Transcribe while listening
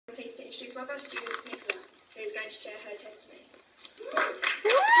one of our students, Nicola, who is going to share her testimony.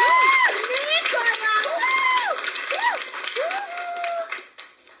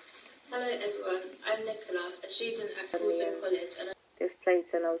 Hello everyone, I'm Nicola, a student at Coulson College. And this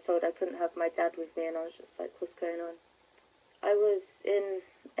place, and I was told I couldn't have my dad with me, and I was just like, what's going on? I was in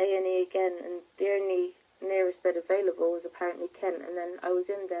A&E again, and the only nearest bed available was apparently Kent, and then I was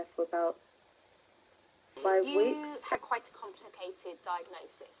in there for about 5 weeks. You had quite a complicated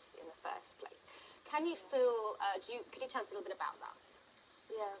diagnosis in the first place. Can you feel, can you tell us a little bit about that?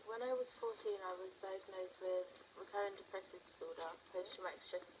 Yeah, when I was 14, I was diagnosed with recurrent depressive disorder, post-traumatic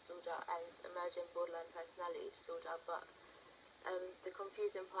stress disorder, and emergent borderline personality disorder, but the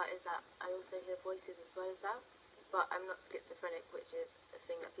confusing part is that I also hear voices as well as that, but I'm not schizophrenic, which is a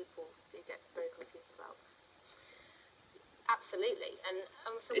thing that people do get very confused about. Absolutely. And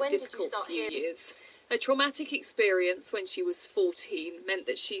so when did you start hearing? Years. Her traumatic experience when she was 14 meant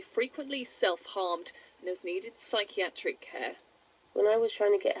that she frequently self-harmed and has needed psychiatric care. When I was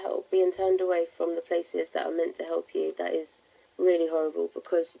trying to get help, being turned away from the places that are meant to help you, that is really horrible,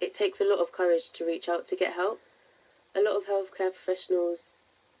 because it takes a lot of courage to reach out to get help. A lot of healthcare professionals,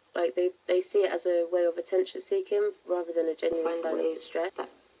 like, they see it as a way of attention seeking rather than a genuine sign of distress. That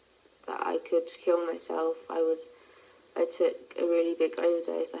I could kill myself. I took a really big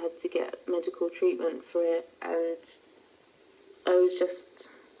overdose. I had to get medical treatment for it, and I was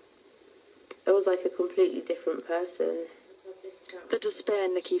like a completely different person. The despair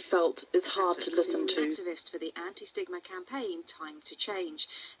Nikki felt is hard to listen to. Activist for the anti-stigma campaign Time to Change.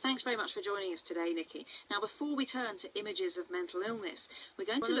 Thanks very much for joining us today, Nikki. Now, before we turn to images of mental illness, we're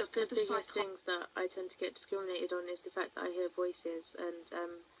going to look at the biggest things that I tend to get discriminated on is the fact that I hear voices, and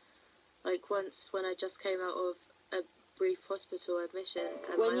like once when I just came out of a brief hospital admission,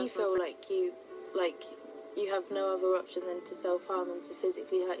 when you feel like you have no other option than to self-harm and to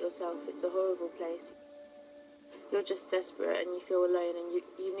physically hurt yourself, it's a horrible place. You're just desperate and you feel alone, and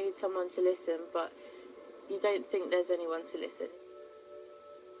you need someone to listen, but you don't think there's anyone to listen.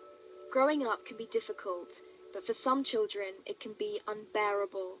 Growing up can be difficult, but for some children it can be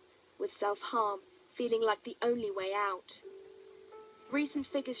unbearable, with self-harm feeling like the only way out. Recent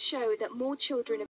figures show that more children